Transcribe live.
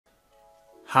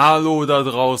Hallo da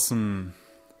draußen,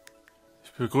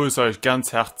 ich begrüße euch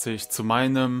ganz herzlich zu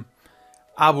meinem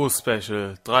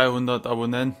Abo-Special, 300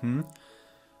 Abonnenten.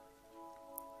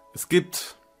 Es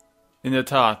gibt in der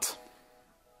Tat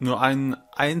nur einen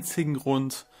einzigen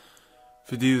Grund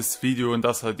für dieses Video und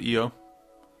das seid ihr.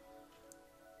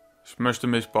 Ich möchte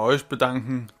mich bei euch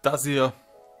bedanken, dass ihr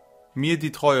mir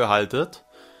die Treue haltet,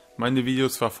 meine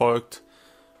Videos verfolgt,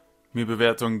 mir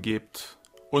Bewertungen gebt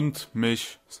und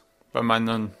mich bei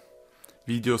meinen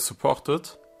Videos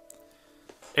supportet.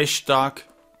 Echt stark.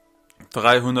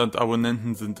 300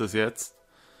 Abonnenten sind es jetzt.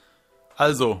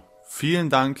 Also, vielen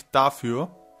Dank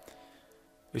dafür.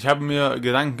 Ich habe mir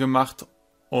Gedanken gemacht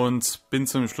und bin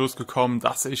zum Schluss gekommen,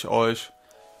 dass ich euch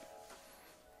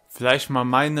vielleicht mal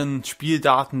meinen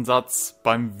Spieldatensatz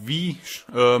beim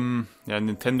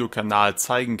Nintendo-Kanal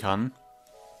zeigen kann.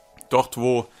 Dort,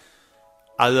 wo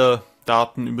alle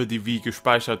Daten über die Wii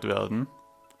gespeichert werden.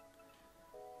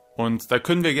 Und da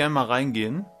können wir gerne mal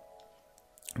reingehen.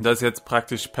 Das ist jetzt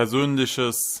praktisch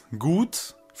persönliches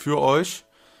Gut für euch,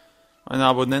 meine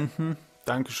Abonnenten.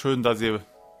 Dankeschön, dass ihr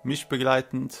mich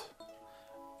begleitend.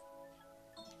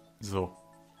 So,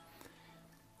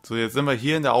 jetzt sind wir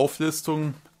hier in der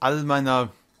Auflistung all meiner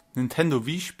Nintendo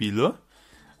Wii-Spiele.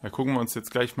 Da gucken wir uns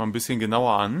jetzt gleich mal ein bisschen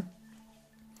genauer an.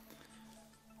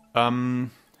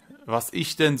 Was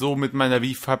ich denn so mit meiner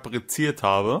Wii fabriziert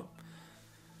habe.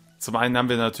 Zum einen haben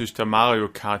wir natürlich der Mario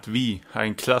Kart Wii,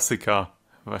 ein Klassiker.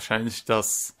 Wahrscheinlich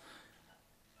das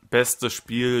beste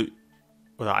Spiel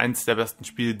oder eins der besten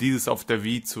Spiele, die es auf der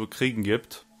Wii zu kriegen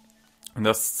gibt. Und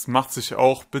das macht sich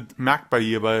auch bemerkbar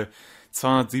hier bei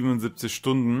 277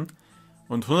 Stunden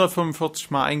und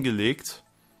 145 Mal eingelegt.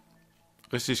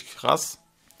 Richtig krass.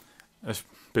 Ich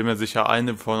bin mir sicher,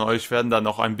 einige von euch werden da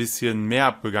noch ein bisschen mehr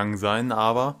abgegangen sein,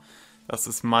 aber das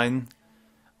ist mein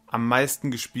am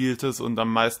meisten gespieltes und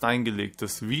am meisten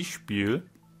eingelegtes Wii-Spiel.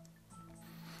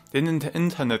 Den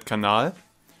Internetkanal.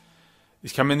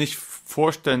 Ich kann mir nicht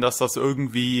vorstellen, dass das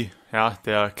irgendwie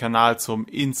der Kanal zum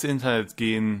ins Internet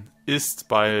gehen ist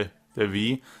bei der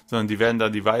Wii, sondern die werden da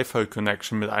die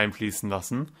Wi-Fi-Connection mit einfließen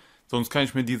lassen. Sonst kann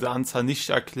ich mir diese Anzahl nicht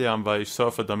erklären, weil ich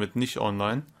surfe damit nicht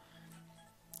online.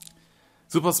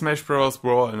 Super Smash Bros.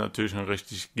 Brawl natürlich ein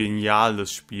richtig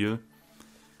geniales Spiel.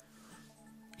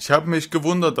 Ich habe mich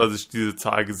gewundert, als ich diese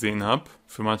Zahl gesehen habe.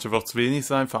 Für manche wird es wenig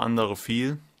sein, für andere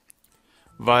viel.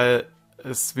 Weil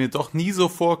es mir doch nie so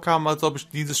vorkam, als ob ich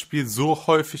dieses Spiel so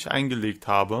häufig eingelegt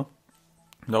habe.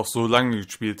 Und auch so lange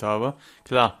gespielt habe.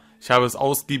 Klar, ich habe es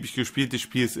ausgiebig gespielt, ich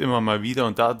spiele es immer mal wieder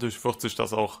und dadurch wird sich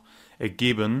das auch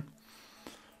ergeben.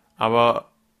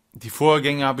 Aber die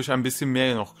Vorgänge habe ich ein bisschen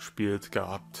mehr noch gespielt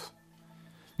gehabt.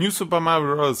 New Super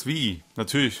Mario Bros. Wii,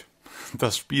 natürlich.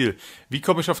 Das Spiel. Wie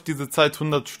komme ich auf diese Zeit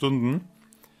 100 Stunden?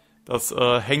 Das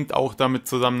hängt auch damit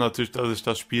zusammen natürlich, dass ich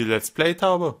das Spiel Let's Played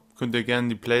habe. Könnt ihr gerne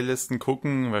die Playlisten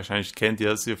gucken. Wahrscheinlich kennt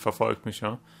ihr es, ihr verfolgt mich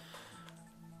ja.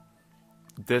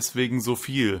 Deswegen so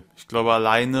viel. Ich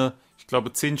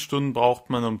glaube 10 Stunden braucht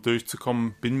man, um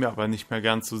durchzukommen. Bin mir aber nicht mehr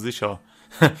ganz so sicher.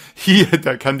 Hier,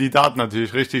 der Kandidat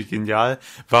natürlich richtig genial.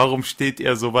 Warum steht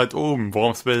er so weit oben?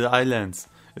 Wormsville Islands.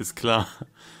 Ist klar.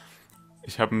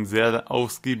 Ich habe ein sehr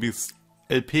ausgiebiges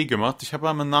LP gemacht. Ich habe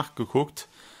einmal nachgeguckt.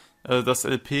 Das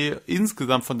LP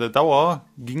insgesamt von der Dauer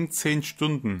ging 10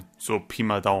 Stunden. So Pi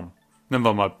mal Daumen. Nennen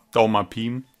wir mal Daumen mal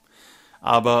Pi.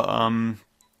 Aber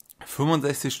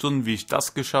 65 Stunden, wie ich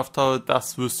das geschafft habe,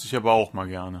 das wüsste ich aber auch mal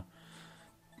gerne.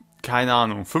 Keine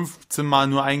Ahnung. 15 Mal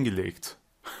nur eingelegt.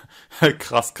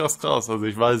 Krass. Also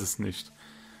ich weiß es nicht.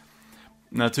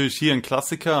 Natürlich hier ein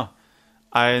Klassiker.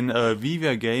 Ein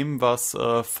Viva-Game, was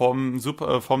vom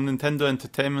Nintendo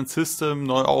Entertainment System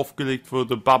neu aufgelegt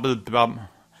wurde. Bubble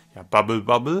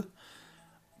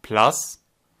Plus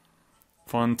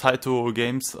von Taito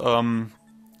Games.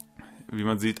 Wie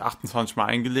man sieht, 28 Mal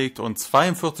eingelegt und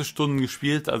 42 Stunden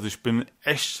gespielt. Also ich bin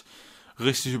echt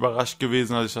richtig überrascht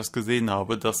gewesen, als ich das gesehen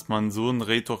habe, dass man so einen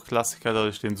Retro-Klassiker,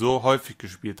 dass ich den so häufig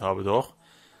gespielt habe, doch.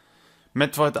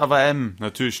 Metroid AWM,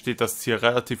 natürlich steht das hier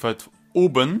relativ weit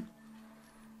oben.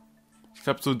 Ich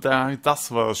glaube,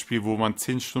 das war das Spiel, wo man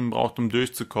 10 Stunden braucht, um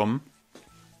durchzukommen.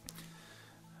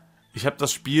 Ich habe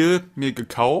das Spiel mir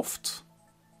gekauft.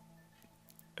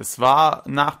 Es war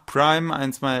nach Prime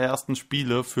eins meiner ersten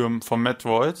Spiele von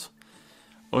Metroid.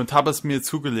 Und habe es mir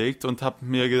zugelegt und habe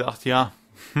mir gedacht,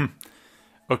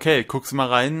 okay, guck's mal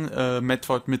rein.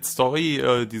 Metroid mit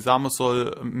Story. Die Samus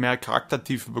soll mehr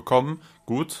Charaktertiefe bekommen.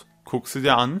 Gut, guck sie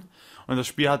dir an. Und das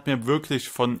Spiel hat mir wirklich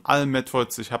von allen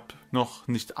Metroids, ich habe noch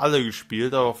nicht alle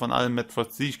gespielt, aber von allen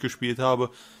Metroids, die ich gespielt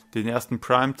habe, den ersten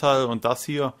Prime-Teil und das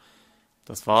hier,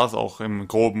 das war es auch im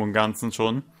Groben und Ganzen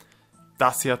schon.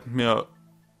 Das hier hat mir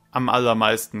am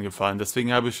allermeisten gefallen.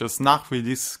 Deswegen habe ich es nach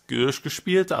Release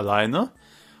durchgespielt, alleine.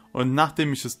 Und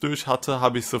nachdem ich es durch hatte,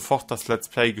 habe ich sofort das Let's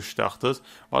Play gestartet.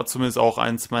 War zumindest auch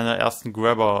eins meiner ersten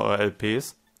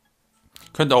Grabber-LPs.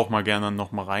 Könnt ihr auch mal gerne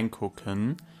nochmal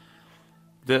reingucken.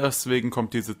 Deswegen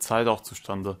kommt diese Zeit auch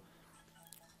zustande.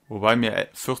 Wobei mir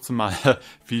 14 Mal,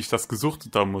 wie ich das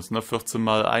gesuchtet haben muss, ne? 14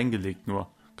 Mal eingelegt nur.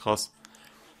 Krass.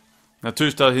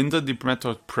 Natürlich dahinter die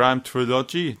Metroid Prime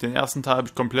Trilogy. Den ersten Teil habe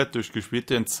ich komplett durchgespielt.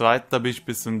 Den zweiten, da bin ich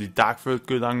bis in die Dark World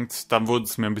gelangt. Dann wurde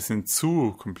es mir ein bisschen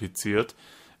zu kompliziert.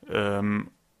 Da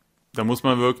muss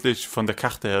man wirklich, von der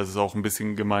Karte her ist es auch ein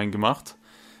bisschen gemein gemacht.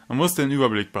 Man muss den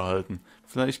Überblick behalten.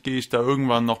 Vielleicht gehe ich da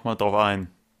irgendwann nochmal drauf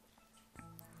ein.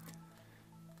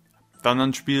 Dann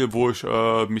ein Spiel, wo ich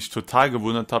mich total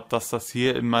gewundert habe, dass das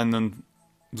hier in meinen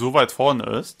so weit vorne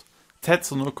ist.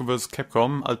 Tatsunoko vs.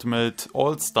 Capcom Ultimate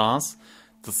All-Stars.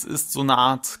 Das ist so eine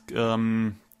Art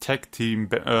Tag-Team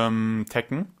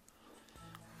Tekken.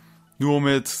 Nur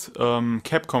mit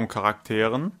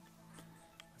Capcom-Charakteren.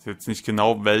 Ich weiß jetzt nicht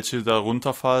genau, welche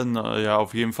darunter fallen. Ja,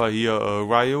 auf jeden Fall hier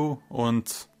Ryu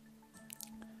und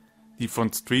die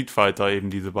von Street Fighter, eben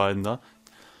diese beiden da.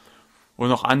 Und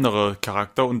noch andere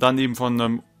Charakter und dann eben von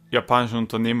einem japanischen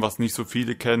Unternehmen, was nicht so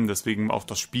viele kennen, deswegen auch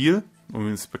das Spiel, um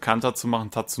es bekannter zu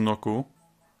machen, Tatsunoko.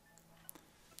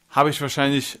 Habe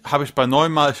ich bei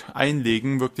 9 Mal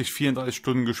einlegen wirklich 34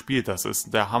 Stunden gespielt, das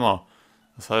ist der Hammer.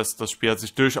 Das heißt, das Spiel hat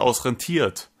sich durchaus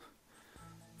rentiert.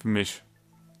 Für mich.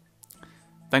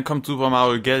 Dann kommt Super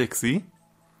Mario Galaxy.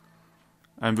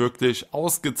 Ein wirklich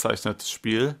ausgezeichnetes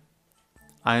Spiel.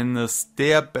 Eines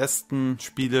der besten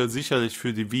Spiele sicherlich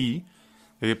für die Wii.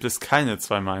 Da gibt es keine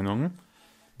zwei Meinungen.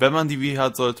 Wenn man die Wii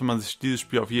hat, sollte man sich dieses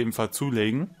Spiel auf jeden Fall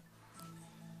zulegen.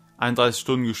 31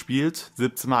 Stunden gespielt,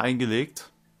 17 Mal eingelegt.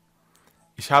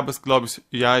 Ich habe es, glaube ich,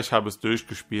 ich habe es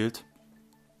durchgespielt.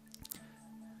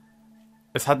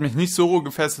 Es hat mich nicht so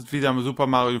gefesselt wie der Super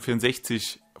Mario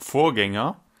 64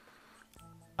 Vorgänger.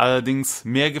 Allerdings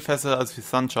mehr gefesselt als wie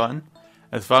Sunshine.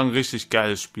 Es war ein richtig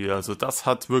geiles Spiel. Also das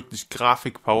hat wirklich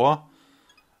Grafikpower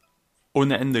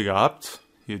ohne Ende gehabt.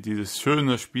 Hier dieses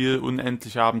schöne Spiel,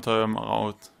 unendliche Abenteuer im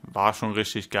Raum, war schon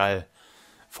richtig geil.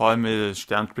 Vor allem mit dem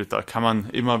Sternspiel, da kann man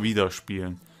immer wieder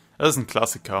spielen. Das ist ein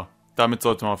Klassiker. Damit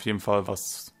sollte man auf jeden Fall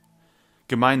was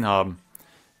gemein haben.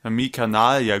 Der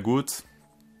Mi-Kanal, ja gut.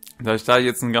 Da ich da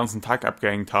jetzt einen ganzen Tag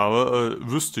abgehängt habe,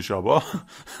 wüsste ich aber.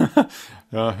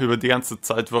 Ja, über die ganze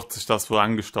Zeit wird sich das wohl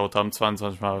angestaut haben.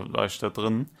 22 Mal war ich da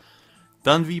drin.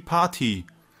 Dann wie Party.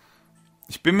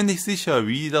 Ich bin mir nicht sicher,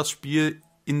 wie das Spiel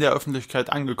in der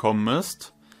Öffentlichkeit angekommen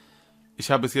ist. Ich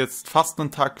habe es jetzt fast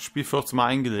einen Tag gespielt, 14 Mal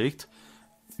eingelegt.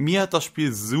 Mir hat das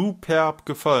Spiel superb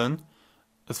gefallen.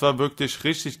 Es war wirklich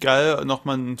richtig geil,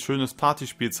 nochmal ein schönes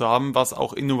Partyspiel zu haben, was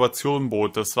auch Innovation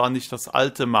bot. Das war nicht das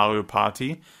alte Mario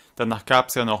Party. Danach gab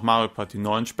es ja noch Mario Party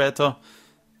 9 später.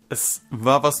 Es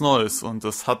war was Neues und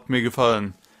es hat mir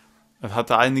gefallen. Es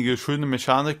hatte einige schöne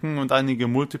Mechaniken und einige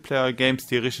Multiplayer-Games,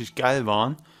 die richtig geil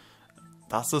waren.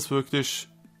 Das ist wirklich,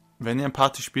 wenn ihr ein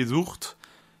Partyspiel sucht,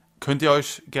 könnt ihr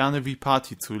euch gerne wie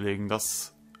Party zulegen.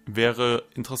 Das wäre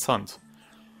interessant.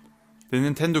 Den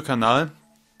Nintendo-Kanal,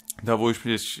 da wo ich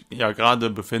mich ja gerade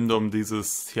befinde, um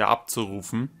dieses hier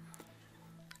abzurufen,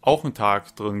 auch ein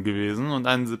Tag drin gewesen und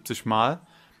 71 Mal.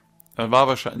 War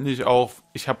wahrscheinlich auch,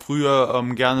 ich habe früher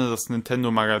gerne das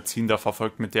Nintendo-Magazin da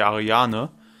verfolgt mit der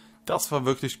Ariane. Das war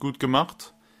wirklich gut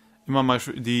gemacht. Immer mal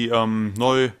die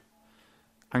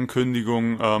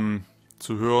Neuankündigung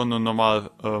zu hören und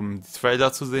nochmal die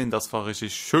Trailer zu sehen. Das war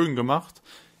richtig schön gemacht.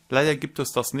 Leider gibt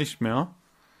es das nicht mehr.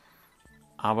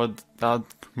 Aber da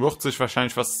wird sich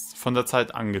wahrscheinlich was von der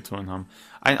Zeit angetan haben.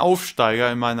 Ein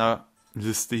Aufsteiger in meiner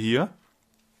Liste hier.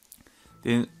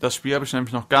 Das Spiel habe ich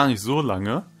nämlich noch gar nicht so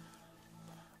lange.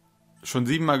 Schon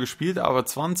 7 Mal gespielt, aber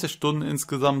 20 Stunden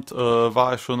insgesamt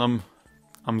war ich schon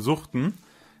am Suchten.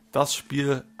 Das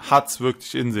Spiel hat es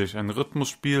wirklich in sich. Ein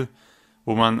Rhythmusspiel,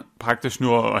 wo man praktisch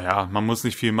nur, man muss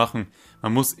nicht viel machen.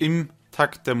 Man muss im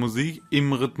Takt der Musik,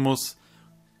 im Rhythmus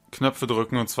Knöpfe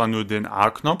drücken, und zwar nur den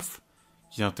A-Knopf,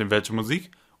 je nachdem welche Musik,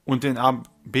 und den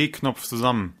A-B-Knopf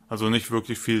zusammen. Also nicht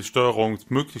wirklich viel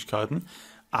Steuerungsmöglichkeiten,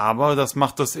 aber das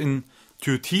macht das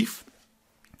intuitiv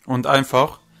und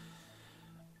einfach.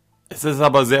 Es ist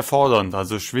aber sehr fordernd,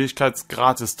 also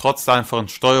Schwierigkeitsgrad ist trotz der einfachen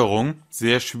Steuerung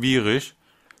sehr schwierig.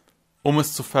 Um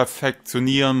es zu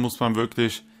perfektionieren, muss man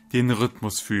wirklich den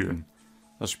Rhythmus fühlen.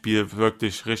 Das Spiel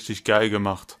wirklich richtig geil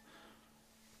gemacht.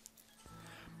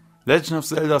 Legend of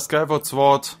Zelda Skyward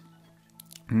Sword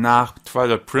nach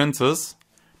Twilight Princess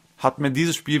hat mir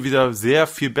dieses Spiel wieder sehr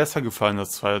viel besser gefallen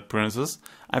als Twilight Princess.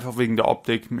 Einfach wegen der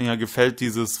Optik. Mir gefällt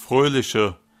dieses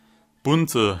fröhliche,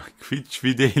 bunte,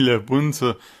 quietschfidele,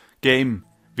 bunte Game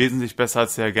wesentlich besser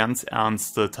als der ganz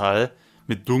ernste Teil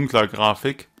mit dunkler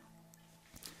Grafik.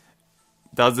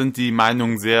 Da sind die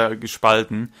Meinungen sehr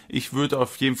gespalten. Ich würde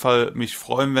auf jeden Fall mich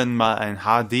freuen, wenn mal ein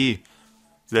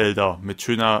HD-Zelda mit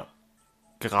schöner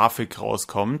Grafik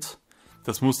rauskommt.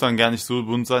 Das muss dann gar nicht so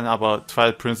bunt sein, aber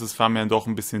Twilight Princess war mir doch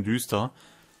ein bisschen düster.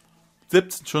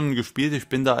 17 Stunden gespielt, ich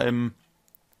bin da im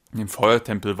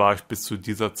Feuertempel war ich bis zu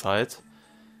dieser Zeit.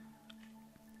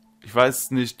 Ich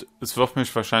weiß nicht, es wird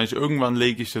mich wahrscheinlich, irgendwann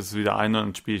lege ich das wieder ein und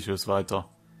dann spiele ich es weiter.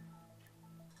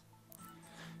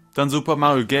 Dann Super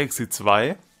Mario Galaxy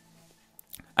 2.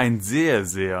 Ein sehr,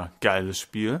 sehr geiles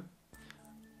Spiel.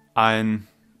 Ein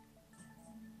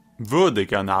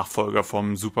würdiger Nachfolger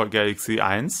vom Super Galaxy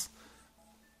 1.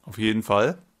 Auf jeden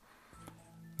Fall.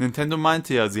 Nintendo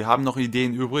meinte ja, sie haben noch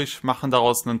Ideen übrig, machen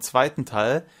daraus einen zweiten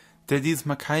Teil, der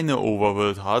diesmal keine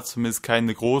Overworld hat, zumindest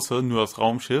keine große, nur das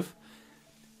Raumschiff.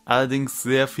 Allerdings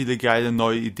sehr viele geile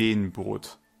neue Ideen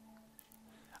bot.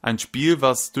 Ein Spiel,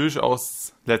 was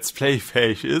durchaus Let's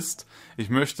Play-fähig ist. Ich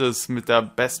möchte es mit der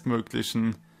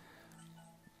bestmöglichen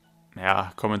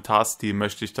Kommentarstil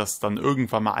möchte ich das dann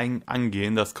irgendwann mal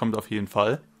angehen. Das kommt auf jeden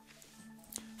Fall.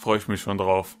 Freue ich mich schon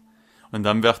drauf. Und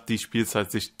dann wird die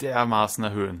Spielzeit sich dermaßen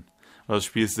erhöhen. Weil das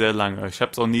Spiel ist sehr lange. Ich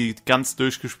habe es auch nie ganz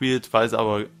durchgespielt, weiß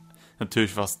aber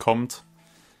natürlich, was kommt.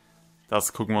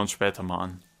 Das gucken wir uns später mal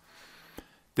an.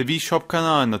 Der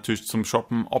Wii-Shop-Kanal natürlich zum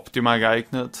Shoppen optimal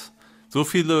geeignet. So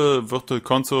viele Virtual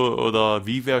Console oder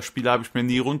WiiWare-Spiele habe ich mir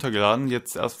nie runtergeladen.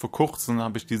 Jetzt erst vor kurzem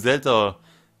habe ich die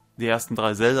ersten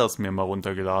 3 Zeldas mir mal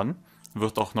runtergeladen.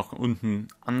 Wird auch noch unten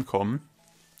ankommen.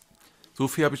 So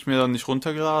viel habe ich mir dann nicht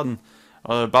runtergeladen.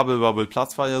 Bubble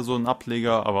Platz war ja so ein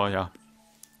Ableger, aber ja,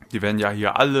 die werden ja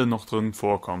hier alle noch drin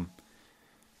vorkommen.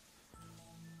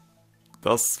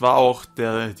 Das war auch,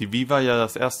 die Wii war ja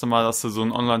das erste Mal, dass sie so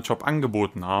einen Online-Shop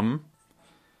angeboten haben.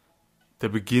 Der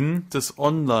Beginn des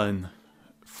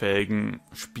online-fähigen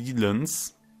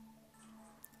Spielens.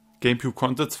 GameCube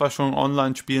konnte zwar schon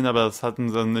online spielen, aber das hatten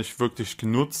sie nicht wirklich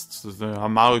genutzt.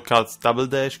 Mario Kart Double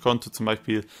Dash konnte zum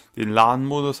Beispiel den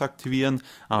LAN-Modus aktivieren,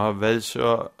 aber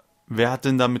wer hat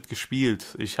denn damit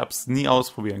gespielt? Ich habe es nie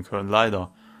ausprobieren können,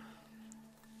 leider.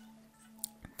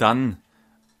 Dann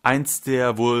eins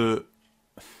der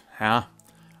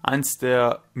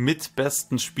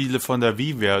mitbesten Spiele von der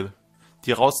WiiWare,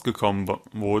 die rausgekommen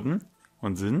wurden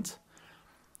und sind.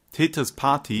 Tetris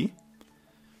Party.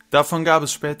 Davon gab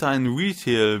es später eine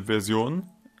Retail-Version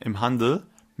im Handel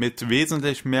mit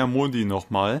wesentlich mehr Modi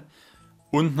nochmal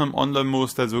und einem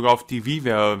Online-Modus, der sogar auf die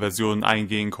WiiWare-Version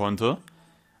eingehen konnte.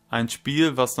 Ein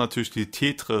Spiel, was natürlich die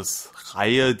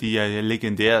Tetris-Reihe, die ja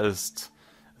legendär ist.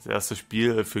 Das erste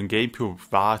Spiel für den GameCube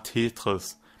war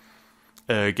Tetris.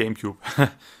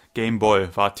 Game Boy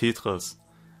war Tetris.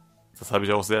 Das habe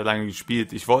ich auch sehr lange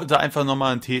gespielt. Ich wollte einfach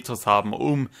nochmal ein Tetris haben,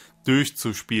 um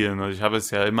durchzuspielen. Und ich habe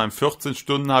es ja in meinen 14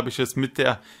 Stunden habe ich es mit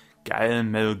der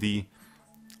geilen Melodie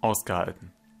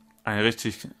ausgehalten. Ein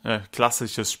richtig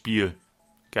klassisches Spiel.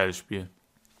 Geiles Spiel.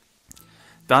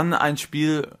 Dann ein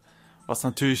Spiel, was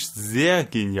natürlich sehr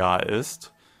genial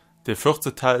ist. Der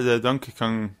 4. Teil der Donkey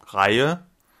Kong Reihe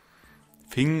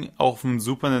fing auf dem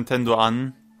Super Nintendo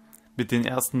an mit den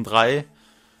ersten 3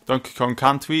 Donkey Kong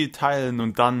Country Teilen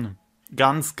und dann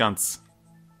ganz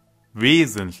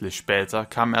wesentlich später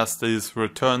kam erst dieses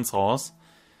Returns raus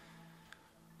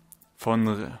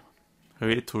von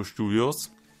Retro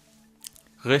Studios.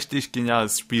 Richtig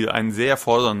geniales Spiel, ein sehr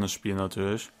forderndes Spiel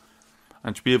natürlich.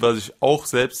 Ein Spiel, was ich auch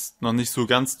selbst noch nicht so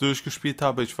ganz durchgespielt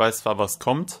habe. Ich weiß zwar, was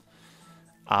kommt,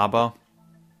 aber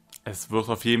es wird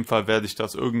auf jeden Fall, werde ich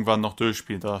das irgendwann noch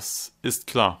durchspielen, das ist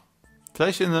klar.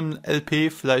 Vielleicht in einem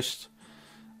LP, vielleicht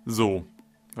so.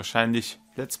 Wahrscheinlich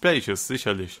Let's Plays,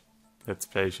 sicherlich Let's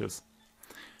Plays.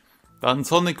 Dann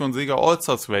Sonic und Sega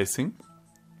All-Stars Racing.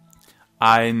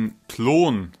 Ein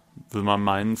Klon, will man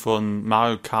meinen, von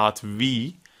Mario Kart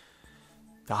Wii.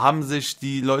 Da haben sich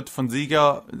die Leute von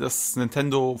Sega das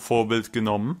Nintendo-Vorbild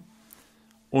genommen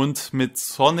und mit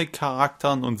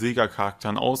Sonic-Charakteren und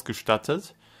Sega-Charakteren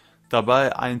ausgestattet.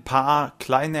 Dabei ein paar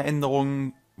kleine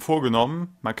Änderungen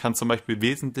vorgenommen. Man kann zum Beispiel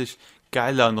wesentlich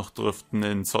geiler noch driften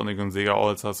in Sonic und Sega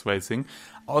All-Stars Racing.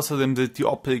 Außerdem sieht die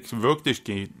Optik wirklich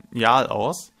genial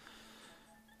aus.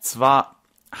 Zwar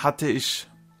hatte ich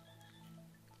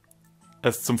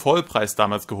es zum Vollpreis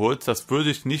damals geholt, das würde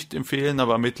ich nicht empfehlen,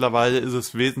 aber mittlerweile ist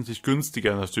es wesentlich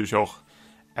günstiger, natürlich auch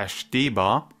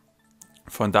erstehbar.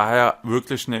 Von daher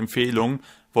wirklich eine Empfehlung,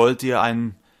 wollt ihr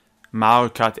ein Mario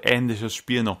Kart ähnliches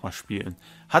Spiel nochmal spielen.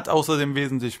 Hat außerdem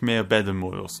wesentlich mehr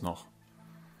Battle-Modus noch.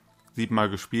 7 Mal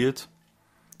gespielt.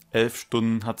 11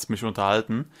 Stunden hat es mich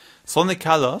unterhalten. Sonic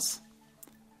Colors.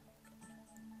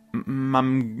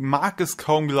 Man mag es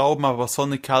kaum glauben, aber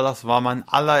Sonic Colors war mein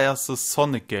allererstes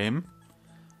Sonic-Game.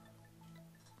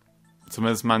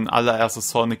 Zumindest mein allererstes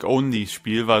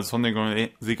Sonic-Only-Spiel, weil Sonic und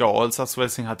Sega All-Stars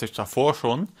Racing hatte ich davor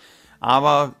schon.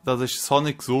 Aber dass ich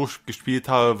Sonic so gespielt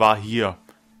habe, war hier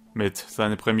mit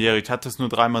seiner Premiere. Ich hatte es nur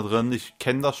 3-mal drin, ich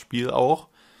kenne das Spiel auch.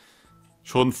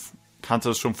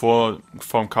 Kannte es schon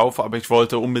vorm Kauf, aber ich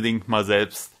wollte unbedingt mal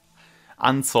selbst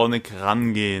an Sonic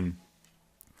rangehen.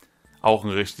 Auch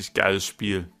ein richtig geiles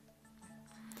Spiel.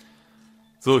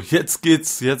 So, jetzt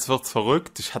wird's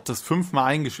verrückt. Ich hatte es 5-mal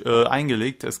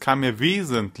eingelegt. Es kam mir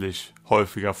wesentlich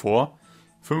häufiger vor.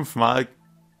 5-mal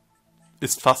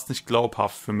ist fast nicht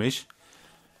glaubhaft für mich.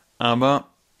 Aber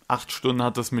 8 Stunden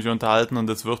hat es mich unterhalten und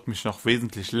es wird mich noch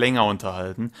wesentlich länger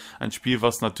unterhalten. Ein Spiel,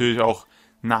 was natürlich auch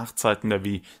nach Zeiten der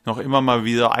Wii noch immer mal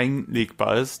wieder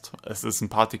einlegbar ist. Es ist ein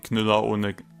Partyknüller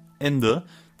ohne Ende.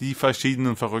 Die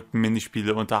verschiedenen verrückten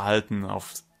Minispiele unterhalten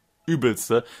aufs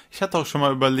Übelste. Ich hatte auch schon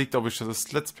mal überlegt, ob ich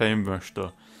das Let's Playen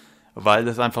möchte. Weil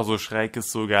es einfach so schräg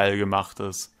ist, so geil gemacht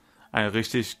ist. Ein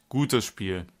richtig gutes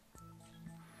Spiel.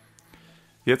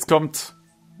 Jetzt kommt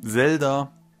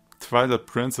Zelda Twilight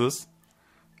Princess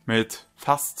mit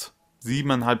fast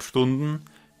 7,5 Stunden.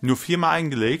 Nur 4-mal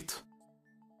eingelegt.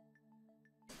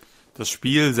 Das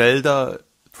Spiel Zelda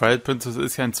Twilight Princess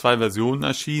ist ja in 2 Versionen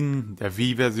erschienen, der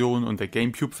Wii-Version und der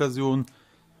GameCube-Version,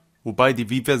 wobei die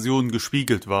Wii-Version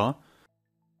gespiegelt war.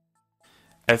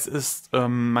 Es ist,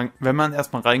 wenn man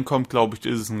erstmal reinkommt, glaube ich,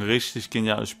 ist es ein richtig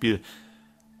geniales Spiel.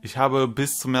 Ich habe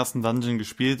bis zum ersten Dungeon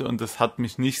gespielt und es hat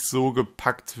mich nicht so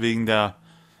gepackt wegen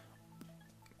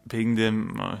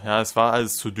dem, es war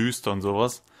alles zu düster und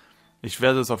sowas. Ich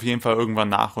werde es auf jeden Fall irgendwann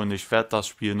nachholen, ich werde das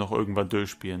Spiel noch irgendwann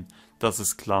durchspielen, das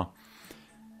ist klar.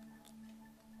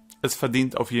 Es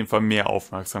verdient auf jeden Fall mehr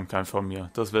Aufmerksamkeit von mir.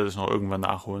 Das werde ich noch irgendwann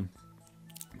nachholen.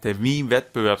 Der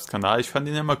Wii-Wettbewerbskanal, ich fand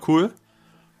ihn immer cool.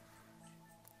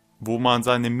 Wo man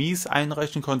seine Miis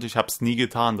einreichen konnte. Ich habe es nie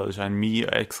getan, dass ich ein Mii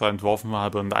extra entworfen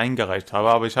habe und eingereicht habe.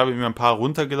 Aber ich habe mir ein paar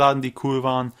runtergeladen, die cool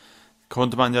waren.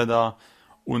 Konnte man ja da.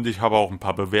 Und ich habe auch ein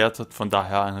paar bewertet. Von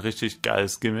daher ein richtig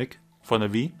geiles Gimmick von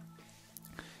der Wii.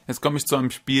 Jetzt komme ich zu einem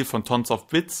Spiel von Tons of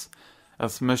Bits.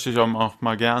 Das möchte ich auch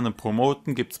mal gerne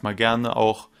promoten. Gibt es mal gerne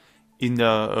auch in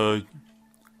der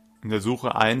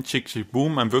Suche ein Chick Chick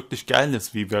Boom, ein wirklich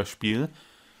geiles Wii-Spiel.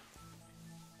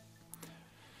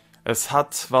 Es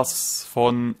ist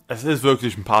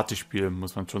wirklich ein Partyspiel,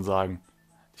 muss man schon sagen.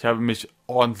 Ich habe mich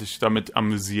ordentlich damit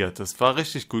amüsiert. Es war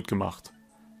richtig gut gemacht.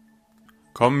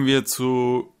 Kommen wir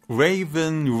zu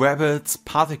Raven Rabbits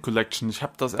Party Collection. Ich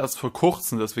habe das erst vor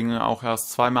kurzem, deswegen auch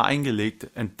erst 2-mal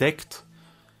eingelegt, entdeckt.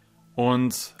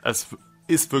 Und es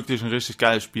ist wirklich ein richtig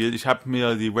geiles Spiel. Ich habe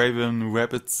mir die Raven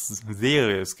Rabbits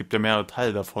Serie, es gibt ja mehrere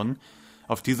Teile davon,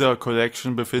 auf dieser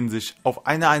Collection befinden sich auf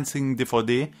einer einzigen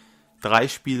DVD 3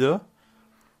 Spiele,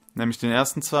 nämlich den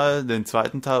ersten Teil, den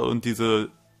zweiten Teil und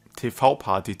diese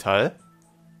TV-Party-Teil.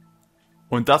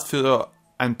 Und das für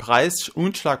einen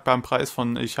unschlagbaren Preis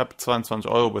von, ich habe 22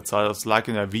 € bezahlt, das lag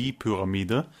in der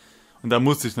Wii-Pyramide. Und da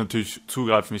musste ich natürlich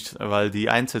zugreifen, weil die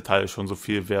Einzelteile schon so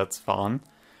viel wert waren.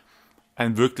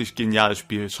 Ein wirklich geniales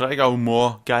Spiel. Schräger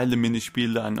Humor, geile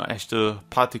Minispiele, ein echter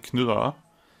Partyknüller.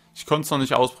 Ich konnte es noch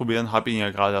nicht ausprobieren, habe ihn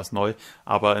ja gerade erst neu,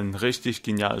 aber ein richtig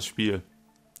geniales Spiel.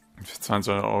 Für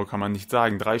 20 € kann man nicht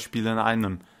sagen, 3 Spiele in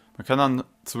einem. Man kann dann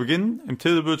zu Beginn im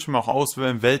Titelbildschirm auch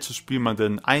auswählen, welches Spiel man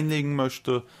denn einlegen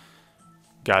möchte.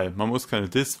 Geil, man muss keine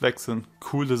Discs wechseln,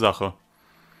 coole Sache.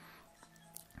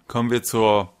 Kommen wir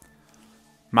zur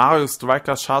Mario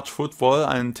Strikers Charge Football,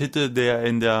 ein Titel, der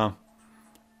in der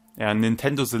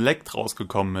Nintendo Select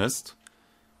rausgekommen ist.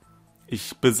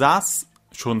 Ich besaß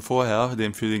schon vorher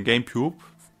für den GameCube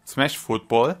Smash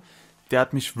Football. Der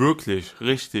hat mich wirklich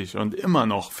richtig und immer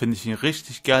noch finde ich ihn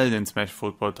richtig geil, den Smash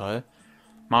Football Teil.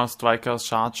 Mario Strikers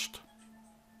Charged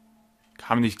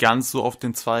kam nicht ganz so auf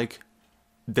den Zweig.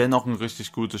 Dennoch ein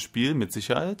richtig gutes Spiel, mit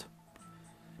Sicherheit.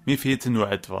 Mir fehlte nur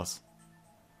etwas.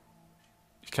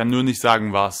 Ich kann nur nicht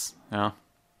sagen was, ja.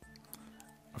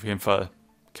 Auf jeden Fall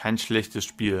kein schlechtes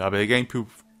Spiel, aber der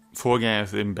GameCube-Vorgänger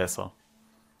ist eben besser.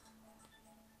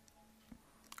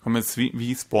 Kommen wir jetzt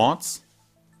Wii Sports.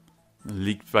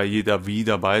 Liegt bei jeder Wii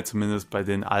dabei, zumindest bei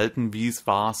den alten Wiis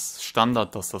war es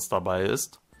Standard, dass das dabei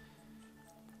ist.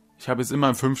 Ich habe es immer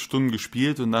in 5 Stunden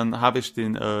gespielt und dann habe ich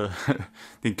den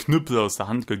Knüppel aus der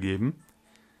Hand gegeben.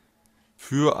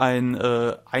 Für ein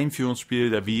Einführungsspiel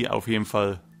der Wii auf jeden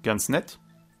Fall ganz nett.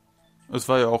 Es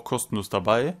war ja auch kostenlos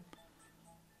dabei.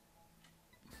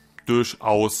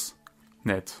 Durchaus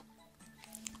nett.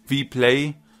 Wii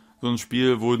Play, so ein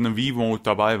Spiel, wo eine Wii-Mode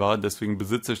dabei war, deswegen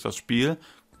besitze ich das Spiel.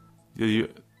 Die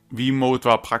Wii-Mode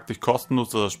war praktisch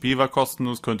kostenlos, oder das Spiel war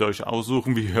kostenlos, könnt ihr euch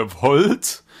aussuchen, wie ihr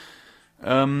wollt.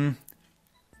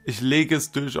 Ich lege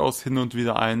es durchaus hin und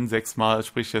wieder ein, 6-mal,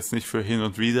 sprich jetzt nicht für hin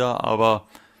und wieder, aber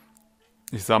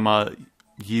ich sag mal,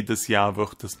 jedes Jahr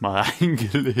wird es mal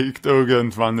eingelegt.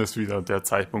 Irgendwann ist wieder der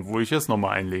Zeitpunkt, wo ich es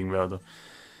nochmal einlegen werde.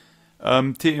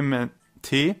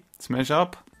 TMT, Smash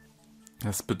Up,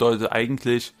 das bedeutet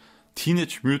eigentlich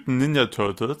Teenage Mutant Ninja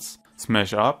Turtles.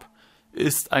 Smash Up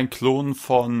ist ein Klon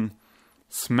von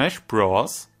Smash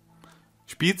Bros.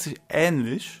 Spielt sich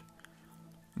ähnlich,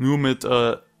 nur mit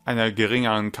einer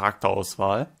geringeren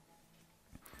Charakterauswahl.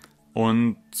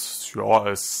 Und ja,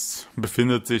 es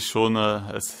befindet sich schon,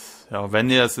 wenn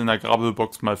ihr es in der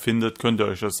Grabbelbox mal findet, könnt ihr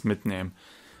euch das mitnehmen.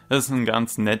 Das ist ein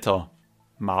ganz netter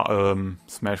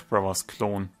Smash Bros.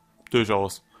 Klon.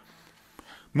 Durchaus.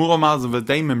 Muramasa the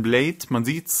Demon Blade, man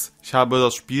sieht's, ich habe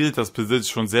das Spiel, das besitze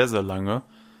ich schon sehr, sehr lange.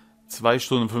 2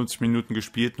 Stunden und 50 Minuten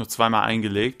gespielt, nur 2-mal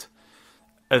eingelegt.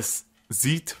 Es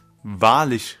sieht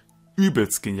wahrlich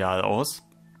übelst genial aus.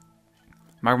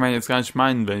 Mag man jetzt gar nicht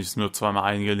meinen, wenn ich es nur 2-mal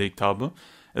eingelegt habe.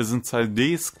 Es ist ein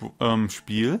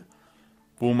 2D-Spiel,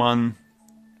 wo man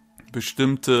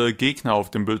bestimmte Gegner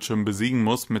auf dem Bildschirm besiegen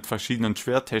muss mit verschiedenen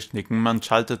Schwerttechniken. Man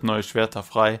schaltet neue Schwerter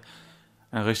frei.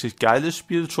 Ein richtig geiles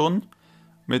Spiel schon.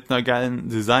 Mit einer geilen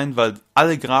Design, weil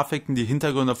alle Grafiken, die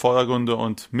Hintergründe, Vordergründe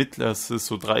und es ist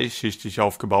so dreischichtig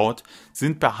aufgebaut,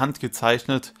 sind per Hand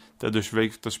gezeichnet. Dadurch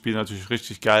wirkt das Spiel natürlich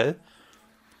richtig geil.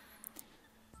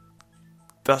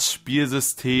 Das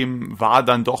Spielsystem war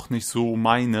dann doch nicht so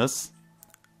meines.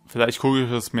 Vielleicht gucke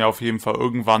ich es mir auf jeden Fall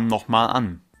irgendwann nochmal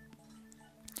an.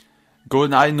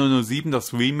 GoldenEye 007,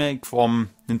 das Remake vom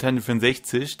Nintendo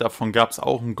 64, davon gab es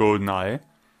auch ein GoldenEye.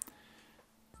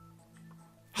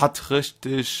 Hat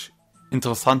richtig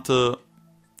interessante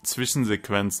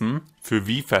Zwischensequenzen für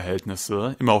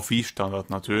Wii-Verhältnisse, immer auf Wii-Standard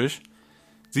natürlich.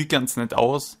 Sieht ganz nett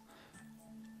aus.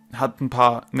 Hat ein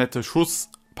paar nette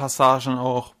Schusspassagen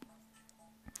auch.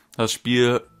 Das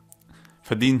Spiel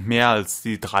verdient mehr als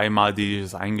die 3-mal, die ich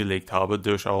es eingelegt habe,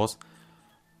 durchaus.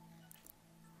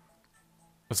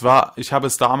 Ich habe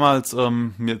es damals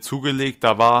mir zugelegt,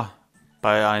 da war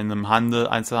bei einem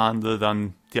Einzelhandel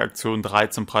dann die Aktion 3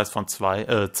 zum Preis von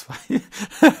 2,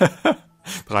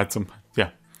 3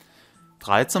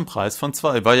 zum Preis von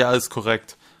 2, war ja alles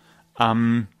korrekt. Ja,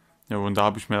 und da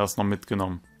habe ich mir das noch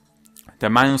mitgenommen. Der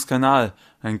Meinungskanal,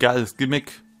 ein geiles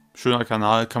Gimmick, schöner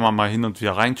Kanal, kann man mal hin und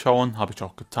wieder reinschauen, habe ich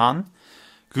auch getan.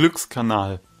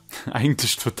 Glückskanal,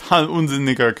 eigentlich total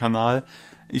unsinniger Kanal.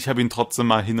 Ich habe ihn trotzdem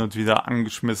mal hin und wieder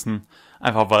angeschmissen,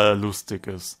 einfach weil er lustig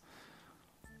ist.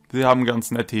 Sie haben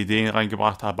ganz nette Ideen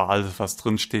reingebracht, aber alles, was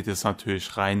drin steht, ist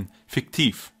natürlich rein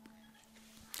fiktiv.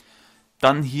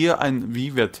 Dann hier ein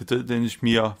Wii-Titel, den ich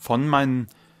mir von meinen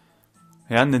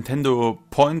Nintendo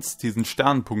Points, diesen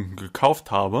Sternpunkten,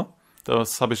 gekauft habe.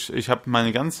 Ich habe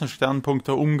meine ganzen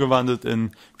Sternpunkte umgewandelt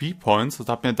in Wii-Points und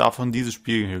habe mir davon dieses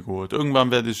Spiel hier geholt.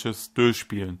 Irgendwann werde ich es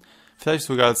durchspielen. Vielleicht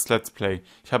sogar als Let's Play.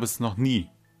 Ich habe es noch nie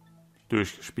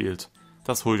durchgespielt.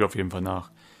 Das hole ich auf jeden Fall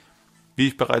nach. Wie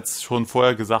ich bereits schon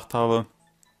vorher gesagt habe,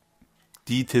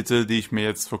 die Titel, die ich mir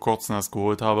jetzt vor kurzem erst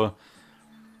geholt habe,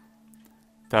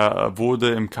 da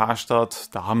wurde im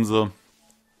Karstadt, da haben sie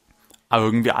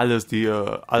irgendwie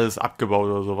alles abgebaut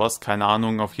oder sowas, keine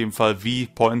Ahnung, auf jeden Fall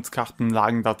Wii-Points-Karten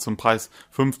lagen da zum Preis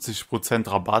 50%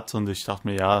 Rabatt und ich dachte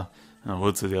mir, ja, dann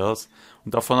holst du dir das.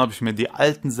 Und davon habe ich mir die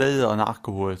alten Zelda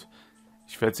nachgeholt.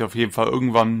 Ich werde sie auf jeden Fall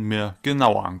irgendwann mir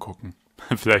genauer angucken.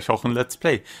 Vielleicht auch ein Let's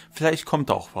Play. Vielleicht kommt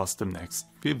auch was demnächst.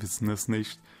 Wir wissen es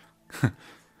nicht.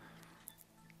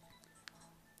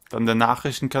 Dann der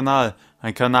Nachrichtenkanal.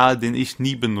 Ein Kanal, den ich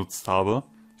nie benutzt habe.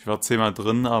 Ich war 10-mal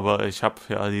drin, aber ich habe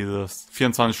ja dieses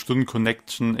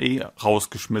 24-Stunden-Connection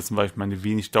rausgeschmissen, weil ich meine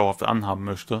Wii nicht dauerhaft anhaben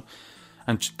möchte.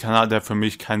 Ein Kanal, der für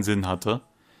mich keinen Sinn hatte.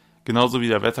 Genauso wie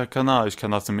der Wetterkanal. Ich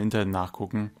kann das im Internet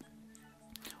nachgucken.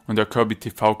 Und der Kirby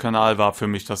TV-Kanal war für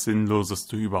mich das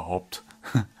Sinnloseste überhaupt.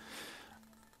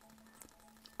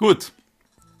 Gut,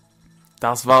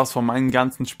 das war's von meinen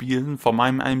ganzen Spielen, von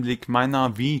meinem Einblick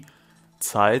meiner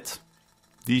Wii-Zeit,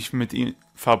 die ich mit ihm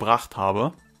verbracht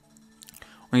habe.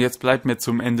 Und jetzt bleibt mir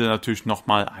zum Ende natürlich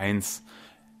nochmal eins.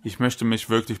 Ich möchte mich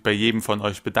wirklich bei jedem von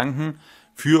euch bedanken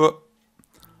für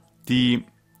die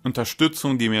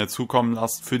Unterstützung, die mir zukommen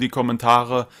lasst, für die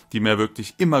Kommentare, die mir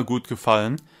wirklich immer gut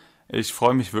gefallen. Ich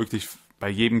freue mich wirklich bei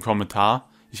jedem Kommentar.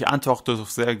 Ich antworte doch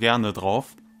sehr gerne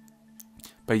drauf.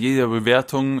 Bei jeder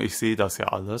Bewertung, ich sehe das ja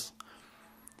alles.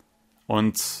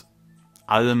 Und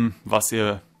allem, was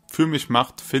ihr für mich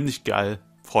macht, finde ich geil,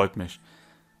 freut mich.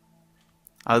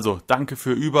 Also, danke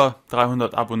für über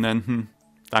 300 Abonnenten,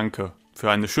 danke für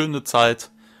eine schöne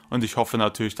Zeit Und ich hoffe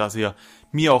natürlich, dass ihr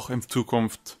mir auch in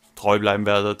Zukunft treu bleiben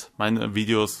werdet, meine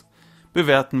Videos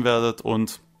bewerten werdet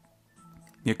und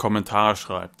mir Kommentare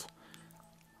schreibt.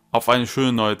 Auf eine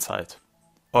schöne neue Zeit.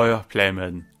 Euer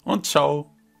playMadn und ciao.